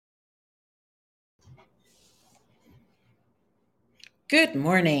Good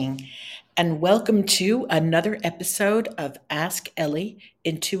morning, and welcome to another episode of Ask Ellie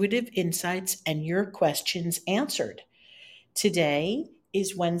Intuitive Insights and Your Questions Answered. Today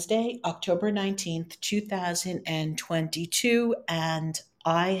is Wednesday, October 19th, 2022, and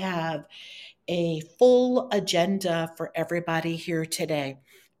I have a full agenda for everybody here today.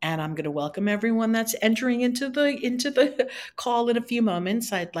 And I'm going to welcome everyone that's entering into the call in a few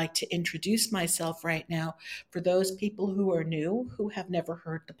moments. I'd like to introduce myself right now for those people who are new, who have never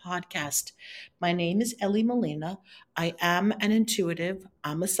heard the podcast. My name is Ellie Molina. I am an intuitive,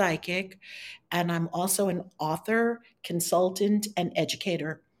 I'm a psychic, and I'm also an author, consultant, and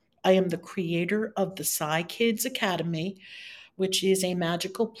educator. I am the creator of the Psy Kids Academy, which is a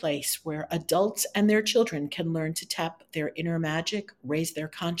magical place where adults and their children can learn to tap their inner magic, raise their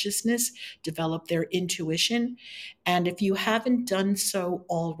consciousness, develop their intuition. And if you haven't done so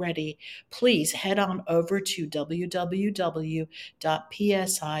already, please head on over to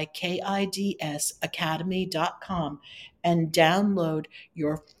www.psikidacademy.com and download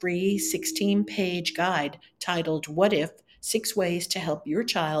your free 16-page guide titled What If? 6 Ways to Help Your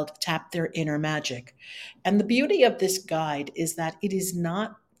Child Tap Their Inner Magic. And the beauty of this guide is that it is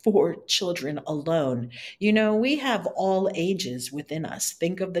not for children alone. You know, we have all ages within us.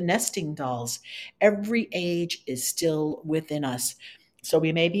 Think of the nesting dolls. Every age is still within us. So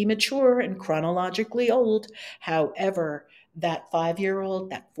we may be mature and chronologically old. However, that 5-year old,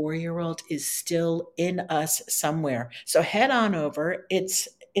 that 4-year old is still in us somewhere. So head on over. It's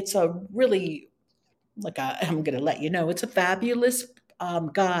a really I'm going to let you know, it's a fabulous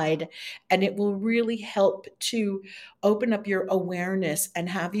guide, and it will really help to open up your awareness and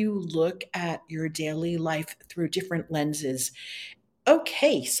have you look at your daily life through different lenses.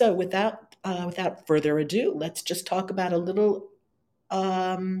 Okay, so without further ado, let's just talk about a little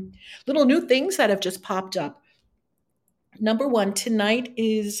new things that have just popped up. Number one, tonight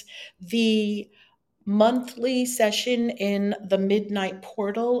is the monthly session in the Midnight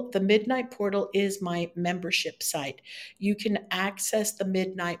Portal. The Midnight Portal is my membership site. You can access the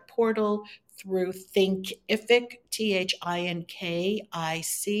Midnight Portal through Thinkific,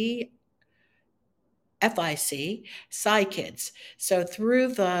 Thinkific, Psy Kids. So through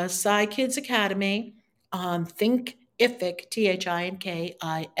the Psy Kids Academy on Thinkific,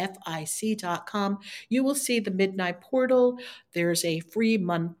 Thinkific.com, you will see the Midnight Portal. There's a free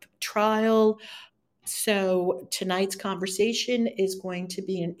month trial. So, tonight's conversation is going to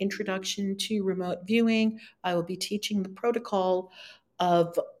be an introduction to remote viewing. I will be teaching the protocol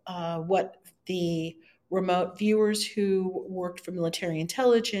of what the remote viewers who worked for military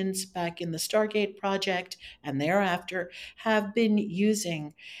intelligence back in the Stargate project and thereafter have been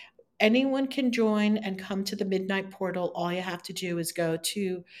using. Anyone can join and come to the Midnight Portal. All you have to do is go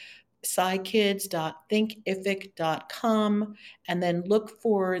to psykids.thinkific.com and then look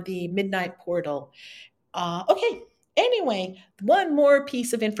for the Midnight Portal. Okay. Anyway, one more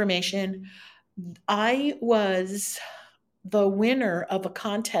piece of information. I was the winner of a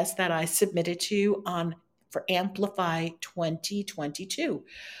contest that I submitted to on for Amplify 2022.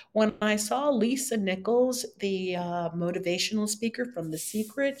 When I saw Lisa Nichols, the motivational speaker from The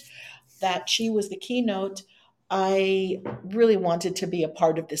Secret, that she was the keynote, I really wanted to be a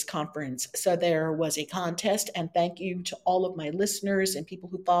part of this conference. So there was a contest, and thank you to all of my listeners and people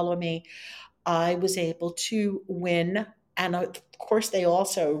who follow me. I was able to win. And of course, they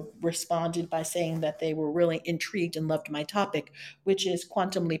also responded by saying that they were really intrigued and loved my topic, which is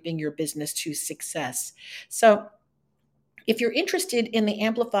quantum leaping your business to success. So if you're interested in the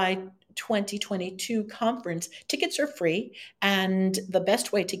Amplify 2022 conference, tickets are free. And the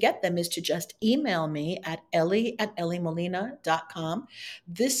best way to get them is to just email me at ellie@elliemolina.com.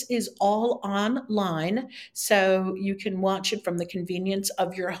 This is all online, so you can watch it from the convenience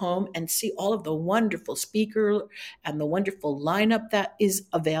of your home and see all of the wonderful speaker and the wonderful lineup that is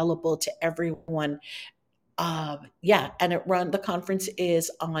available to everyone. And the conference is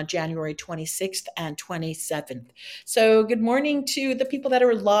on January 26th and 27th. So good morning to the people that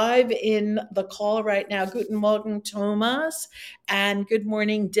are live in the call right now. Guten Morgen, Thomas, and good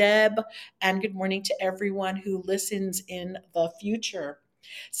morning, Deb, and good morning to everyone who listens in the future.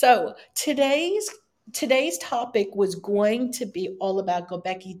 So today's topic was going to be all about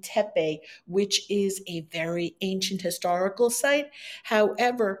Göbekli Tepe, which is a very ancient historical site.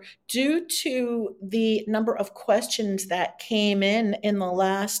 However, due to the number of questions that came in the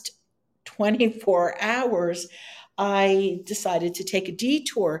last 24 hours, I decided to take a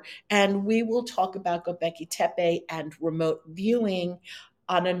detour, and we will talk about Göbekli Tepe and remote viewing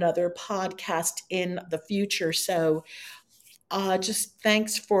on another podcast in the future. So just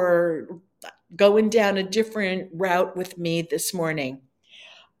thanks for going down a different route with me this morning.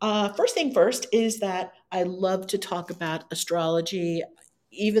 First thing first is that I love to talk about astrology,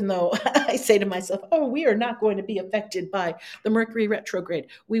 even though I say to myself, oh, we are not going to be affected by the Mercury retrograde.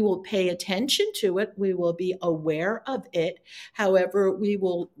 We will pay attention to it, we will be aware of it. However, we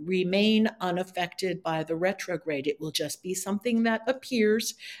will remain unaffected by the retrograde. It will just be something that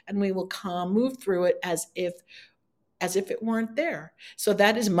appears, and we will move through it as if it weren't there. So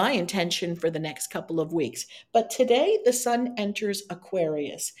that is my intention for the next couple of weeks. But today, the sun enters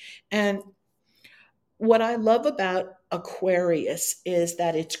Aquarius. And what I love about Aquarius is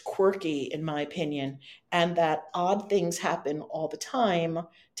that it's quirky, in my opinion, and that odd things happen all the time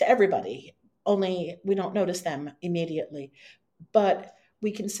to everybody, only we don't notice them immediately. But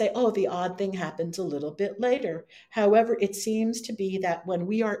we can say, oh, the odd thing happens a little bit later. However, it seems to be that when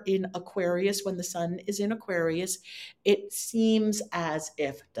we are in Aquarius, when the sun is in Aquarius, it seems as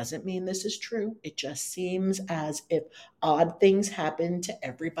if, doesn't mean this is true, it just seems as if odd things happen to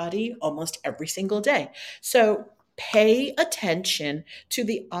everybody almost every single day. So pay attention to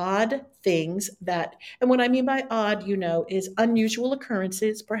the odd things that, and what I mean by odd, is unusual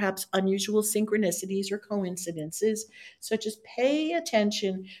occurrences, perhaps unusual synchronicities or coincidences. So just pay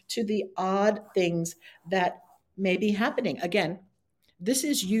attention to the odd things that may be happening. Again, this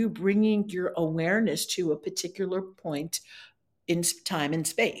is you bringing your awareness to a particular point in time and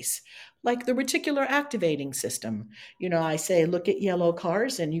space, like the reticular activating system. I say, look at yellow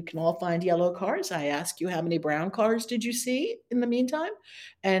cars, and you can all find yellow cars. I ask you, how many brown cars did you see in the meantime?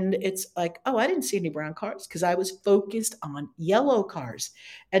 And it's like, oh, I didn't see any brown cars because I was focused on yellow cars.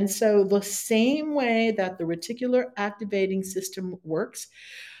 And so, the same way that the reticular activating system works,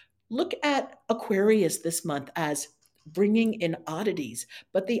 look at Aquarius this month as bringing in oddities,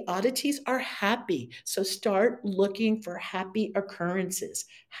 but the oddities are happy. So start looking for happy occurrences,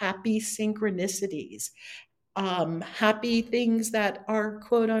 happy synchronicities, happy things that are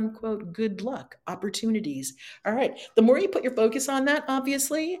quote unquote good luck opportunities. All right. The more you put your focus on that,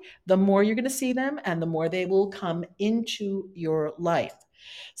 obviously, the more you're going to see them and the more they will come into your life.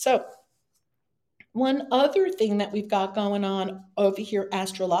 So, one other thing that we've got going on over here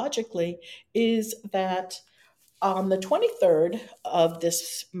astrologically is that on the 23rd of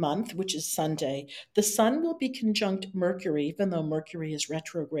this month, which is Sunday, the sun will be conjunct Mercury, even though Mercury is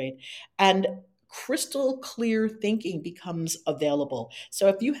retrograde. And crystal clear thinking becomes available. So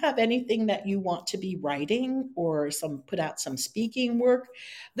if you have anything that you want to be writing or put out some speaking work,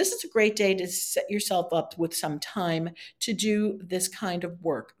 this is a great day to set yourself up with some time to do this kind of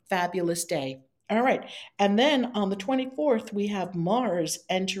work. Fabulous day. All right. And then on the 24th, we have Mars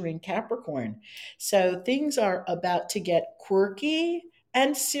entering Capricorn. So things are about to get quirky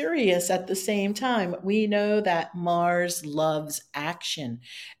and serious at the same time. We know that Mars loves action.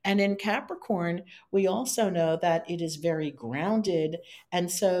 And in Capricorn, we also know that it is very grounded. And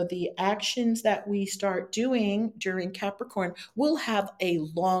so the actions that we start doing during Capricorn will have a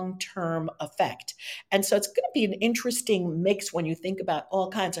long term effect. And so it's going to be an interesting mix when you think about all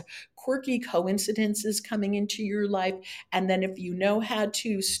kinds of quirky coincidences coming into your life. And then if you know how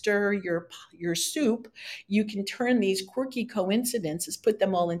to stir your soup, you can turn these quirky coincidences, put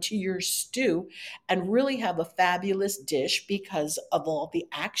them all into your stew, and really have a fabulous dish because of all the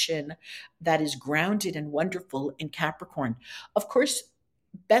action that is grounded and wonderful in Capricorn. Of course,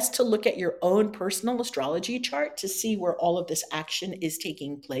 best to look at your own personal astrology chart to see where all of this action is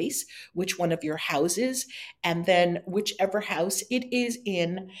taking place, which one of your houses, and then whichever house it is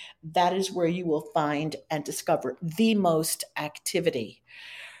in, that is where you will find and discover the most activity.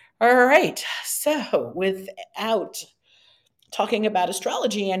 All right. So, without talking about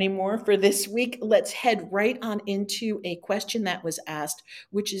astrology anymore for this week, let's head right on into a question that was asked,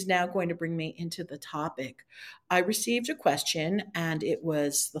 which is now going to bring me into the topic. I received a question, and it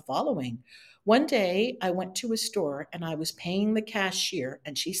was the following. One day, I went to a store and I was paying the cashier,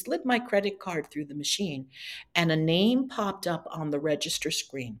 and she slid my credit card through the machine, and a name popped up on the register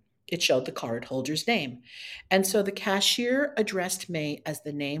screen. It showed the card holder's name. And so the cashier addressed me as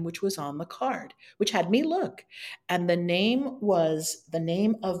the name which was on the card, which had me look. And the name was the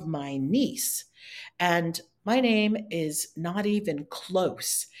name of my niece. And my name is not even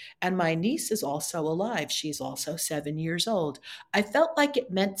close. And my niece is also alive. She's also 7 years old. I felt like it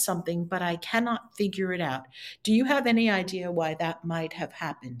meant something, but I cannot figure it out. Do you have any idea why that might have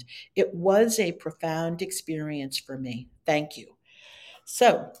happened? It was a profound experience for me. Thank you.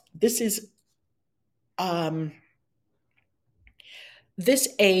 So, um, this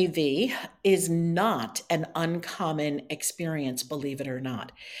AV is not an uncommon experience, believe it or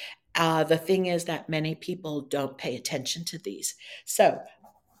not. The thing is that many people don't pay attention to these. So,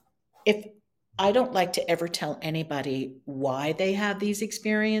 if I don't like to ever tell anybody why they have these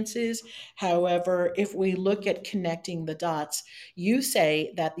experiences. However, if we look at connecting the dots, you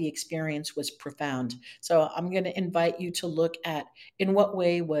say that the experience was profound. So I'm going to invite you to look at, in what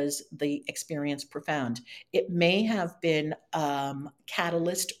way was the experience profound? It may have been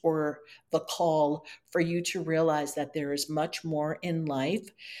catalyst or the call for you to realize that there is much more in life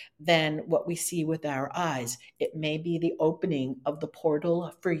than what we see with our eyes. It may be the opening of the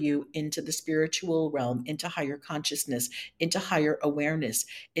portal for you into the spiritual realm, into higher consciousness, into higher awareness,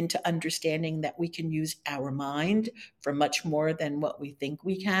 into understanding that we can use our mind for much more than what we think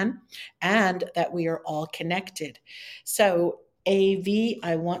we can, and that we are all connected. So, AV,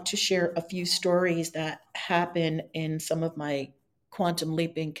 I want to share a few stories that happen in some of my quantum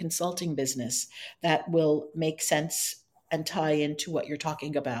leaping consulting business that will make sense and tie into what you're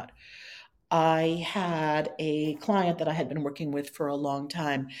talking about. I had a client that I had been working with for a long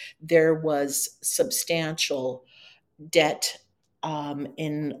time. There was substantial debt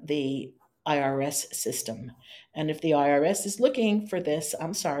in the IRS system. And if the IRS is looking for this,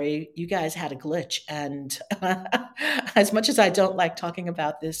 I'm sorry, you guys had a glitch. And as much as I don't like talking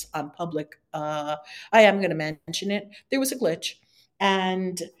about this on public, I am going to mention it. There was a glitch.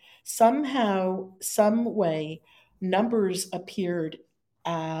 And somehow, some way, numbers appeared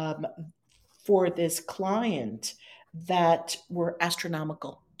um, for this client that were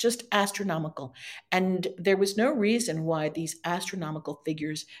astronomical, just astronomical. And there was no reason why these astronomical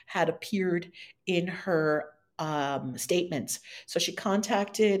figures had appeared in her statements. So she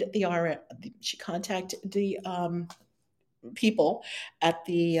contacted the people at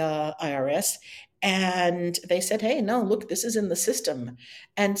the IRS, and they said, "Hey, no, look, this is in the system."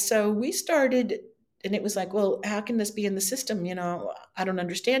 And so we started, and it was like, "Well, how can this be in the system? I don't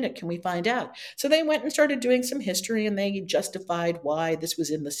understand it. Can we find out?" So they went and started doing some history, and they justified why this was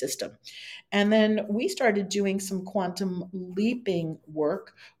in the system. And then we started doing some quantum leaping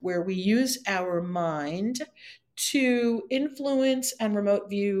work where we use our mind to influence and remote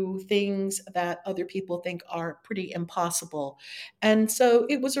view things that other people think are pretty impossible. And so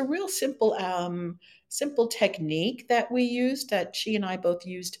it was a real simple technique that we used, that she and I both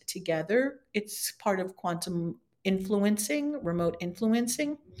used together. It's part of quantum influencing, remote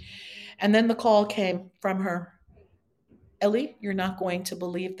influencing. And then the call came from her. Ellie, you're not going to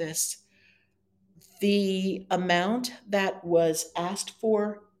believe this. The amount that was asked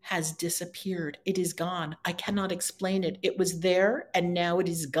for has disappeared. It is gone. I cannot explain it. It was there and now it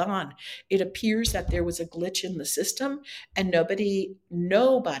is gone. It appears that there was a glitch in the system, and nobody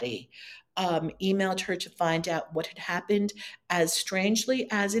emailed her to find out what had happened. As strangely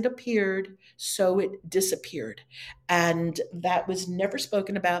as it appeared, so it disappeared. And that was never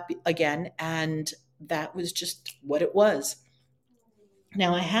spoken about again. And that was just what it was.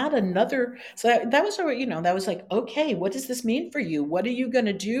 Now I had another, so that was already, that was like, okay, what does this mean for you? What are you going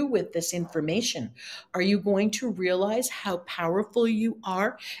to do with this information? Are you going to realize how powerful you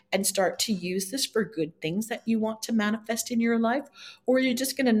are and start to use this for good things that you want to manifest in your life? Or are you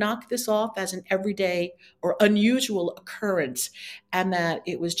just going to knock this off as an everyday or unusual occurrence, and that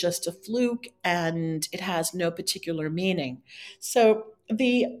it was just a fluke and it has no particular meaning? So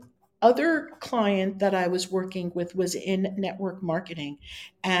the other client that I was working with was in network marketing.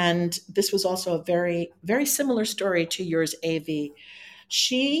 And this was also a very, very similar story to yours, AV.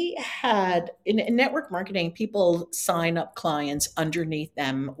 She had, in network marketing, people sign up clients underneath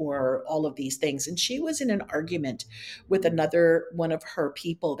them or all of these things. And she was in an argument with another one of her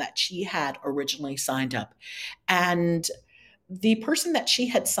people that she had originally signed up. And the person that she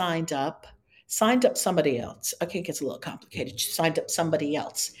had signed up somebody else. Okay, it gets a little complicated. She signed up somebody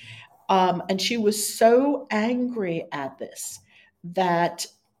else, and she was so angry at this that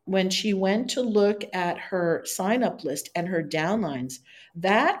when she went to look at her sign up list and her downlines,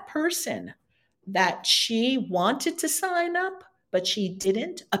 that person that she wanted to sign up, but she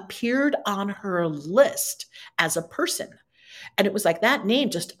didn't, appeared on her list as a person. And it was like that name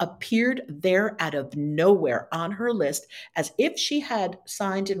just appeared there out of nowhere on her list, as if she had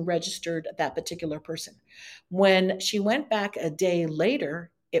signed and registered that particular person. When she went back a day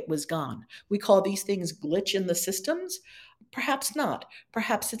later, it was gone. We call these things glitch in the systems. Perhaps not.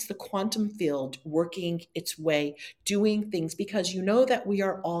 Perhaps it's the quantum field working its way, doing things, because you know that we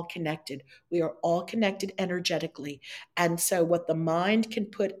are all connected. We are all connected energetically. And so, what the mind can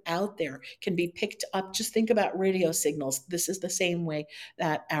put out there can be picked up. Just think about radio signals. This is the same way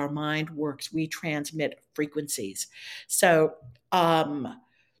that our mind works. We transmit frequencies. So,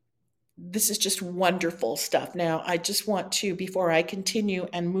 This is just wonderful stuff. Now, I just want to, before I continue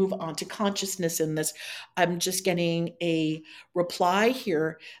and move on to consciousness in this, I'm just getting a reply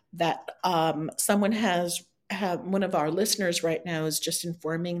here that someone has. One of our listeners right now is just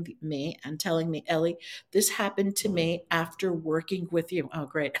informing me and telling me, Ellie, this happened to me after working with you. Oh,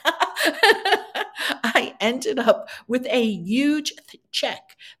 great. I ended up with a huge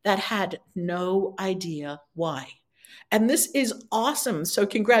check that had no idea why. And this is awesome. So,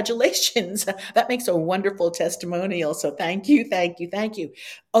 congratulations. That makes a wonderful testimonial. So, thank you, thank you, thank you.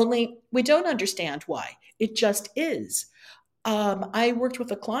 Only we don't understand why. It just is. I worked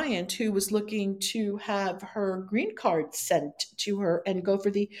with a client who was looking to have her green card sent to her and go for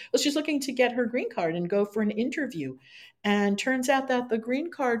well, she's looking to get her green card and go for an interview. And turns out that the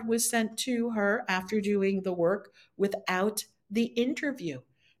green card was sent to her after doing the work without the interview.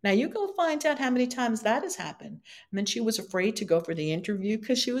 Now you go find out how many times that has happened. And then she was afraid to go for the interview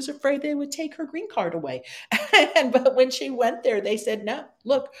because she was afraid they would take her green card away. But when she went there, they said, no,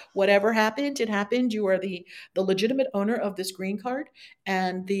 look, whatever happened, it happened. You are the legitimate owner of this green card,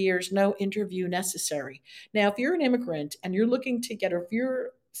 and there's no interview necessary. Now, if you're an immigrant and you're looking to get, or if you're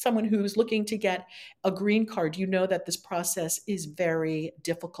someone who's looking to get a green card, you know that this process is very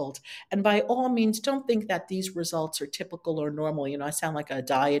difficult. And by all means, don't think that these results are typical or normal. I sound like a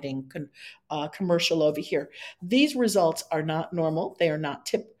dieting commercial over here. These results are not normal. They're not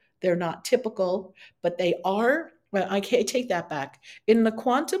typical, but they are. Well, I can't take that back. In the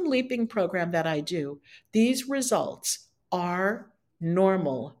quantum leaping program that I do, these results are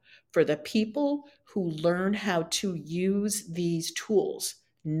normal for the people who learn how to use these tools.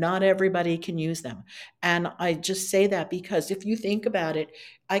 Not everybody can use them. And I just say that because if you think about it,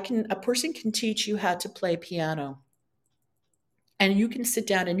 a person can teach you how to play piano and you can sit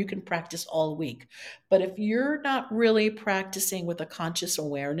down and you can practice all week. But if you're not really practicing with a conscious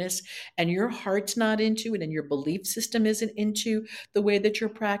awareness and your heart's not into it and your belief system isn't into the way that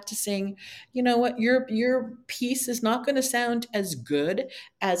you're practicing, you know what? Your piece is not going to sound as good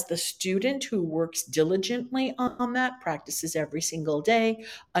as the student who works diligently on that, practices every single day,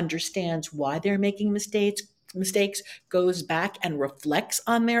 understands why they're making mistakes, goes back and reflects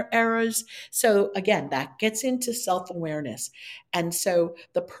on their errors. So again, that gets into self-awareness. And so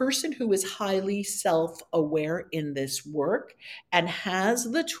the person who is highly self-aware in this work and has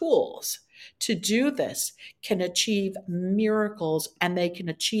the tools to do this can achieve miracles, and they can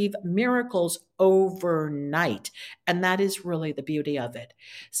achieve miracles overnight. And that is really the beauty of it.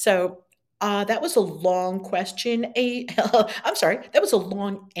 So that was a long question. I'm sorry, that was a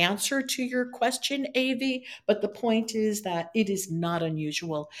long answer to your question, AV. But the point is that it is not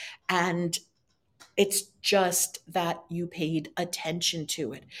unusual, and it's just that you paid attention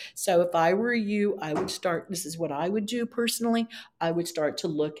to it. So if I were you, I would start, this is what I would do personally. I would start to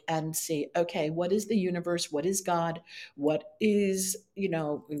look and see, okay, what is the universe? What is God? What is, if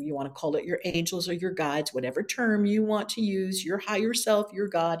you want to call it your angels or your guides, whatever term you want to use, your higher self, your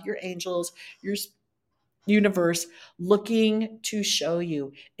God, your angels, your universe looking to show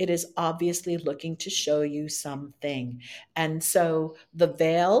you. It is obviously looking to show you something. And so the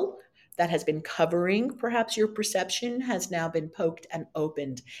veil that has been covering perhaps your perception has now been poked and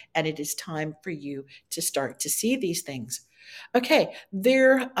opened, and it is time for you to start to see these things. Okay,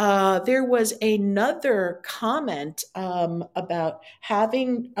 there was another comment about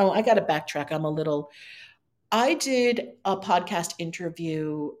having. Oh, I got to backtrack. I did a podcast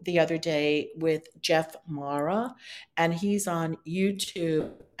interview the other day with Jeff Mara, and he's on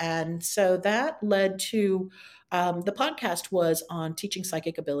YouTube. And so that led to the podcast was on teaching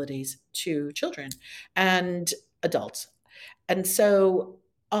psychic abilities to children and adults. And so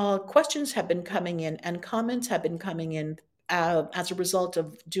questions have been coming in and comments have been coming in as a result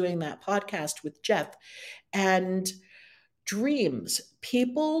of doing that podcast with Jeff. And dreams,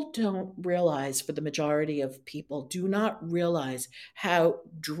 people don't realize, for the majority of people, do not realize how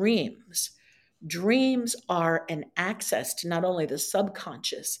dreams are an access to not only the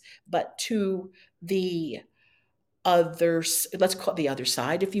subconscious, but to the others, let's call it the other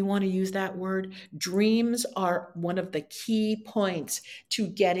side if you want to use that word. Dreams are one of the key points to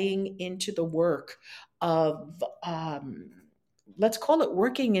getting into the work of let's call it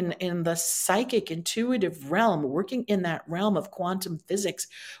working in the psychic intuitive realm, working in that realm of quantum physics,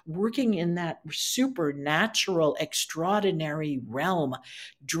 working in that supernatural extraordinary realm.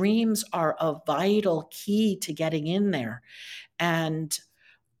 Dreams are a vital key to getting in there. And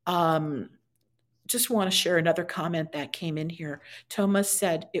just want to share another comment that came in here. Thomas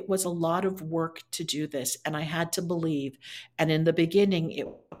said, it was a lot of work to do this, and I had to believe. And in the beginning, it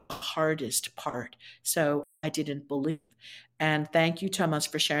was the hardest part. So I didn't believe. And thank you, Thomas,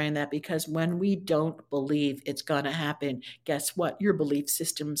 for sharing that, because when we don't believe it's going to happen, guess what? Your belief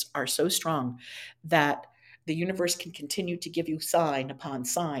systems are so strong that the universe can continue to give you sign upon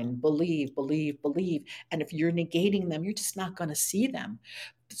sign, believe, believe, believe. And if you're negating them, you're just not going to see them.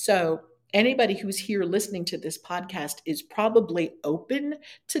 So, anybody who's here listening to this podcast is probably open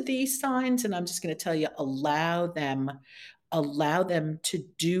to these signs. And I'm just going to tell you, allow them to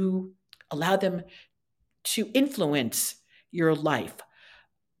do, allow them to influence your life.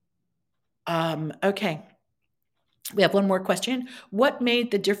 Okay. We have one more question. What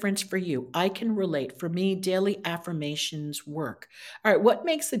made the difference for you? I can relate. For me, daily affirmations work. All right. What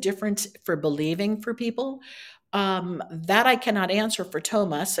makes the difference for believing for people? That I cannot answer for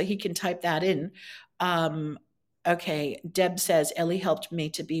Thomas, so he can type that in. Um, okay. Deb says, Ellie helped me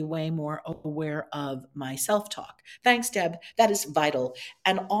to be way more aware of my self talk. Thanks, Deb. That is vital.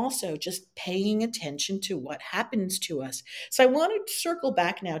 And also just paying attention to what happens to us. So I want to circle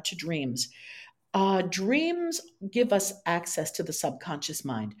back now to dreams. Dreams give us access to the subconscious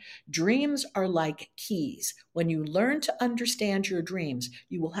mind. Dreams are like keys. When you learn to understand your dreams,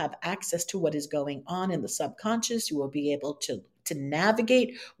 you will have access to what is going on in the subconscious. You will be able to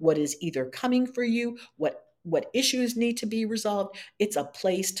navigate what is either coming for you, what issues need to be resolved. It's a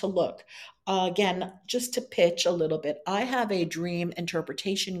place to look. Again, just to pitch a little bit, I have a dream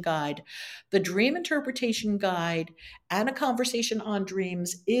interpretation guide. The dream interpretation guide and a conversation on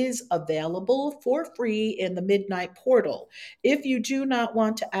dreams is available for free in the Midnight Portal. If you do not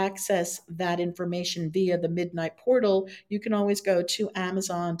want to access that information via the Midnight Portal, you can always go to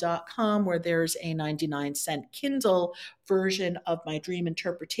Amazon.com, where there's a 99-cent Kindle version of my dream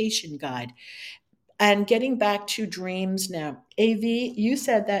interpretation guide. And getting back to dreams now, AV, you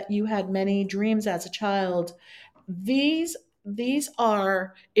said that you had many dreams as a child. These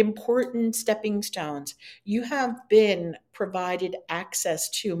are important stepping stones. You have been provided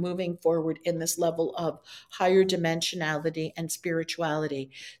access to moving forward in this level of higher dimensionality and spirituality.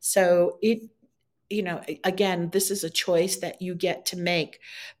 So again, this is a choice that you get to make.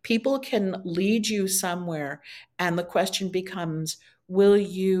 People can lead you somewhere, and the question becomes, will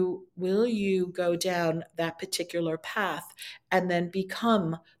you go down that particular path and then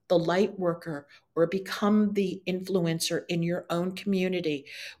become the light worker or become the influencer in your own community?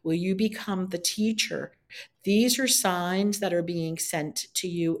 Will you become the teacher? These are signs that are being sent to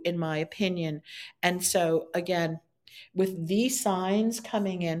you, in my opinion. And so, again, with these signs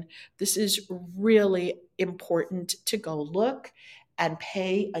coming in, this is really important to go look and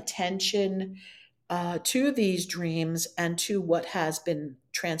pay attention to these dreams and to what has been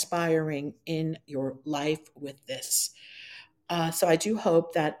transpiring in your life with this. So I do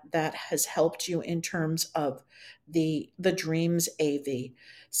hope that that has helped you in terms of the dreams, AV.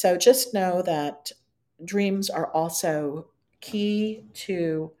 So just know that dreams are also key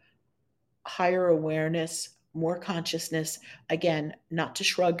to higher awareness, more consciousness. Again, not to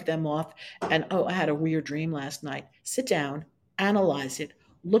shrug them off and, oh, I had a weird dream last night. Sit down, analyze it,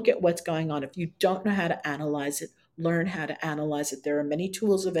 look at what's going on. If you don't know how to analyze it, learn how to analyze it. There are many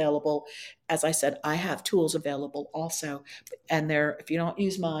tools available. As I said, I have tools available also. And there, if you don't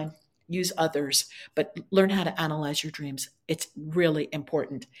use mine, use others, but learn how to analyze your dreams. It's really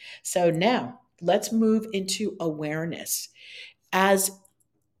important. So now let's move into awareness. As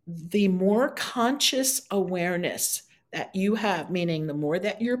the more conscious awareness that you have, meaning the more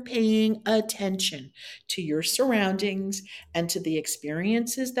that you're paying attention to your surroundings and to the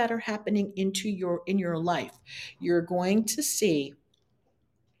experiences that are happening in your life, you're going to see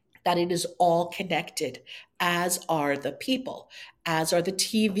that it is all connected, as are the people, as are the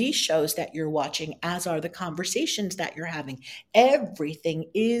TV shows that you're watching, as are the conversations that you're having. Everything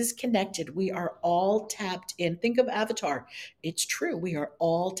is connected. We are all tapped in. Think of Avatar. It's true. We are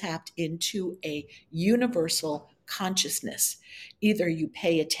all tapped into a universal consciousness. Either you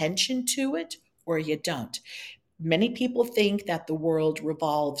pay attention to it or you don't. Many people think that the world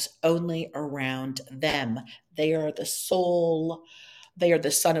revolves only around them. They are the sole they are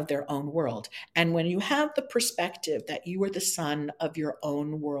the son of their own world. And when you have the perspective that you are the son of your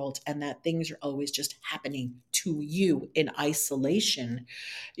own world and that things are always just happening to you in isolation,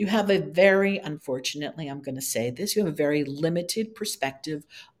 you have a very, unfortunately, I'm going to say this, you have a very limited perspective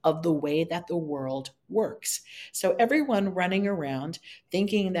of the way that the world works. So everyone running around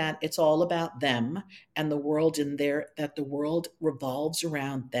thinking that it's all about them and the world in there, that the world revolves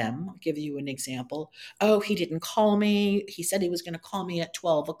around them. I'll give you an example. Oh, he didn't call me. He said he was going to call me at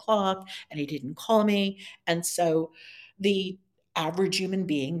 12 o'clock and he didn't call me. And so the average human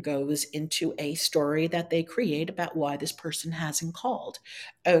being goes into a story that they create about why this person hasn't called.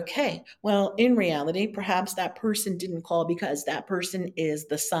 Okay, well, in reality, perhaps that person didn't call because that person is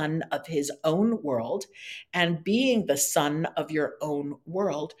the son of his own world. And being the son of your own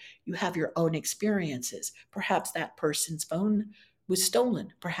world, you have your own experiences. Perhaps that person's phone was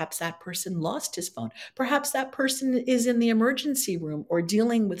stolen. Perhaps that person lost his phone. Perhaps that person is in the emergency room or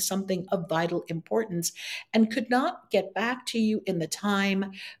dealing with something of vital importance and could not get back to you in the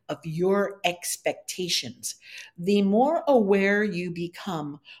time of your expectations. The more aware you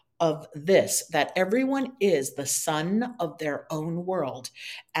become of this, that everyone is the son of their own world,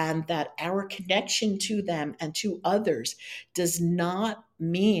 and that our connection to them and to others does not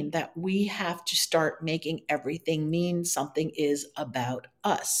mean that we have to start making everything mean something is about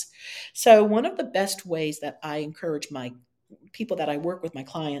us. So, one of the best ways that I encourage my people that I work with, my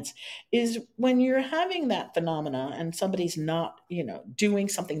clients, is when you're having that phenomena and somebody's not, doing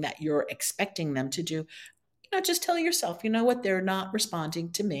something that you're expecting them to do, just tell yourself, you know what, they're not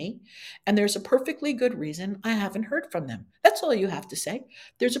responding to me. And there's a perfectly good reason I haven't heard from them. That's all you have to say.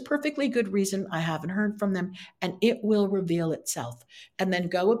 There's a perfectly good reason I haven't heard from them, and it will reveal itself. And then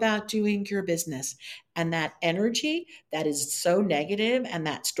go about doing your business. And that energy that is so negative, and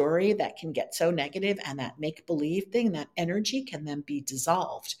that story that can get so negative, and that make believe thing, that energy can then be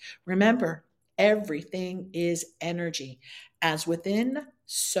dissolved. Remember, everything is energy, as within,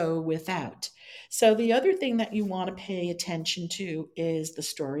 so without. So, the other thing that you want to pay attention to is the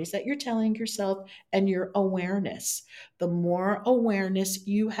stories that you're telling yourself and your awareness. The more awareness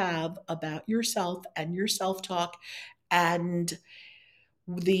you have about yourself and your self talk and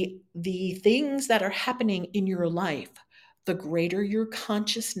the things that are happening in your life, the greater your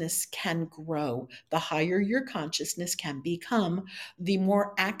consciousness can grow, the higher your consciousness can become, the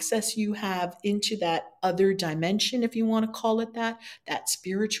more access you have into that other dimension, if you want to call it that, that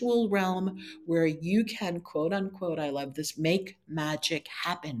spiritual realm where you can, quote unquote, I love this, make magic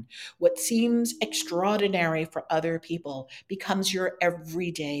happen. What seems extraordinary for other people becomes your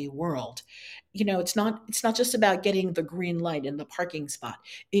everyday world. It's not just about getting the green light in the parking spot.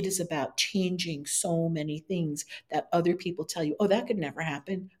 It is about changing so many things that other people tell you, oh, that could never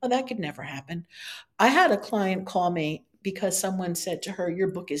happen. Oh, that could never happen. I had a client call me because someone said to her, your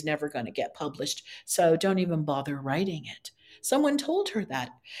book is never going to get published, so don't even bother writing it. Someone told her that.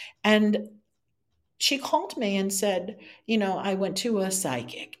 And she called me and said, I went to a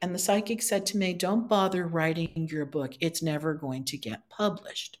psychic, and the psychic said to me, don't bother writing your book. It's never going to get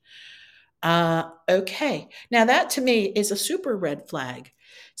published. Okay. Now that to me is a super red flag.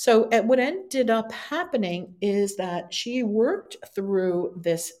 So what ended up happening is that she worked through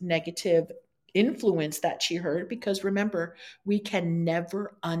this negative influence that she heard, because remember, we can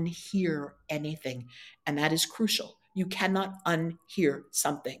never unhear anything. And that is crucial. You cannot unhear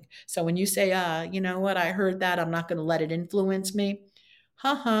something. So when you say, you know what, I heard that, I'm not going to let it influence me.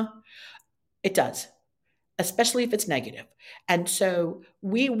 Haha, it does, especially if it's negative. And so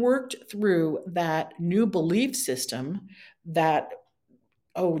we worked through that new belief system that,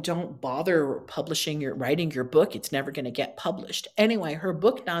 oh, don't bother writing your book. It's never going to get published. Anyway, her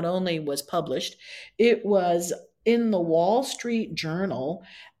book not only was published, it was in the Wall Street Journal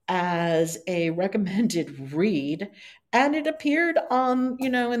as a recommended read. And it appeared on,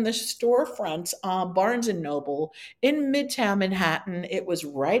 in the storefronts, Barnes and Noble in Midtown Manhattan. It was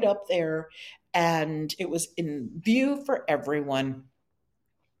right up there and it was in view for everyone.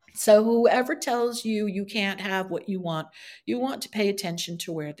 So, whoever tells you you can't have what you want to pay attention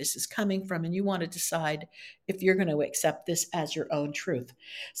to where this is coming from, and you want to decide if you're going to accept this as your own truth.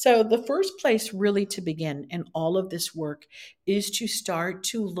 So, the first place really to begin in all of this work is to start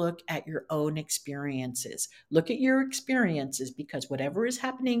to look at your own experiences. Look at your experiences, because whatever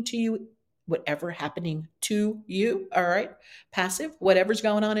happening to you, all right, passive, whatever's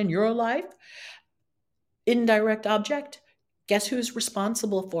going on in your life, indirect object, guess who's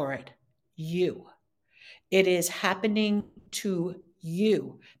responsible for it? You. It is happening to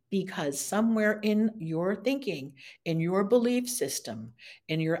you because somewhere in your thinking, in your belief system,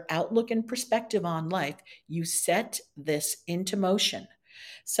 in your outlook and perspective on life, you set this into motion.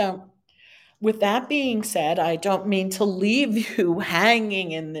 So, with that being said, I don't mean to leave you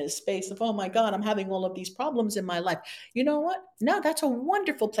hanging in this space of, oh my God, I'm having all of these problems in my life. You know what? No, that's a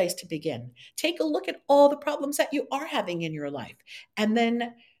wonderful place to begin. Take a look at all the problems that you are having in your life, and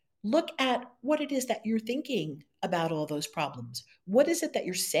then look at what it is that you're thinking about all those problems. What is it that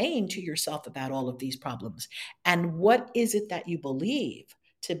you're saying to yourself about all of these problems? And what is it that you believe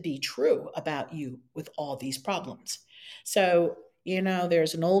to be true about you with all these problems? So,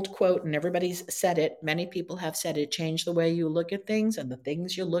 There's an old quote, and everybody's said it. Many people have said it: change the way you look at things, and the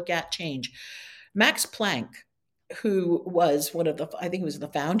things you look at change. Max Planck, who was I think he was the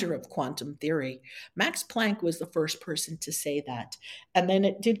founder of quantum theory. Max Planck was the first person to say that. And then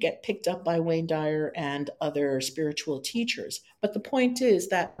it did get picked up by Wayne Dyer and other spiritual teachers. But the point is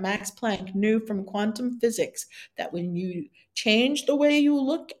that Max Planck knew from quantum physics that when you change the way you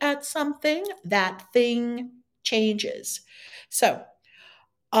look at something, that thing changes. So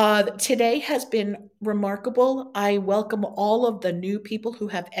today has been remarkable. I welcome all of the new people who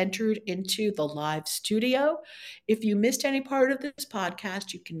have entered into the live studio. If you missed any part of this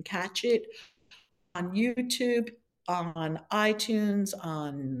podcast, you can catch it on YouTube, on iTunes,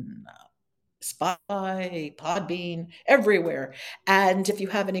 on Spotify, Podbean, everywhere. And if you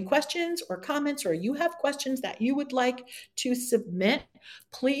have any questions or comments, or you have questions that you would like to submit,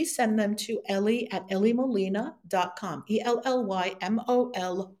 please send them to Ellie at elliemolina.com, ELLYMOLINA.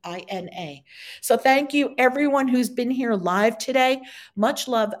 So thank you, everyone who's been here live today. Much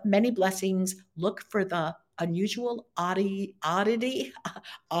love, many blessings. Look for the unusual odd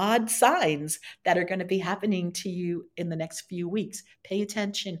signs that are going to be happening to you in the next few weeks. Pay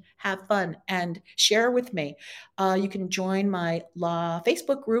attention, have fun, and share with me. You can join my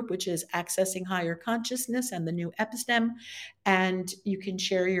Facebook group, which is Accessing Higher Consciousness and the New Episteme, and you can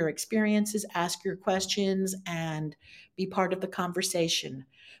share your experiences, ask your questions, and be part of the conversation.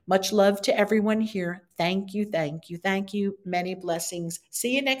 Much love to everyone here. Thank you, thank you, thank you. Many blessings.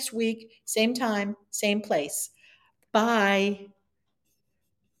 See you next week, same time, same place. Bye.